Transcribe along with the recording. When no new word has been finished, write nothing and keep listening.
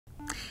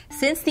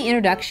Since the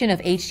introduction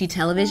of HD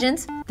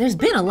televisions, there's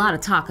been a lot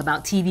of talk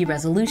about TV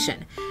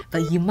resolution,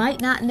 but you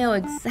might not know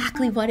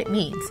exactly what it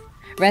means.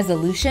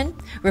 Resolution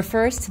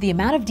refers to the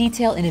amount of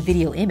detail in a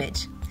video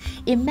image.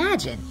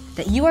 Imagine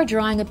that you are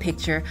drawing a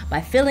picture by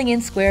filling in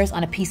squares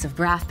on a piece of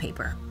graph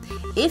paper.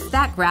 If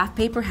that graph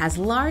paper has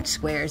large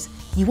squares,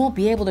 you won't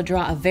be able to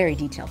draw a very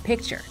detailed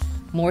picture.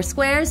 More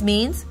squares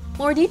means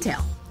more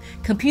detail.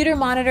 Computer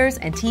monitors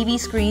and TV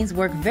screens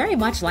work very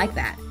much like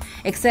that,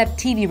 except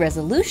TV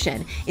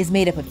resolution is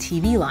made up of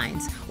TV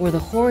lines, or the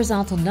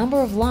horizontal number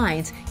of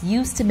lines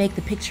used to make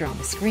the picture on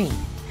the screen.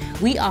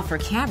 We offer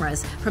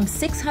cameras from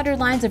 600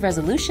 lines of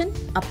resolution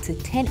up to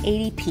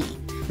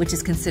 1080p, which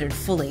is considered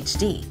full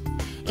HD.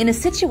 In a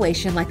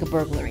situation like a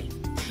burglary,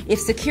 if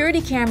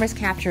security cameras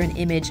capture an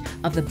image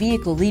of the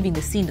vehicle leaving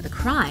the scene of the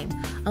crime,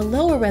 a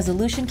lower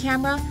resolution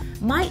camera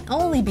might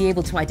only be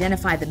able to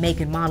identify the make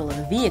and model of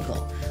the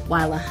vehicle,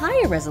 while a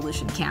higher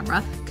resolution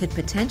camera could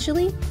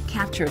potentially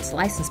capture its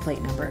license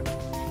plate number.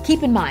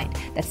 Keep in mind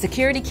that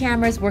security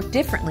cameras work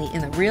differently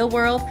in the real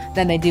world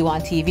than they do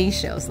on TV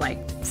shows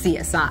like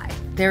CSI.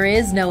 There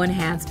is no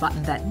enhance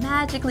button that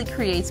magically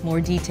creates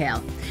more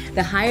detail.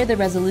 The higher the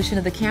resolution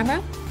of the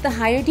camera, the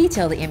higher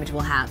detail the image will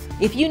have.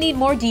 If you need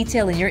more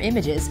detail in your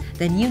images,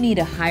 then you need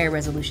a higher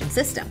resolution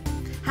system.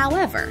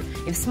 However,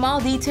 if small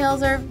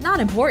details are not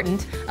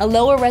important, a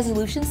lower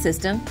resolution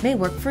system may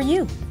work for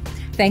you.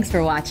 Thanks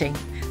for watching.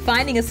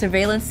 Finding a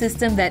surveillance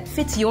system that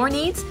fits your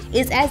needs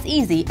is as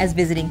easy as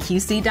visiting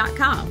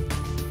QSee.com.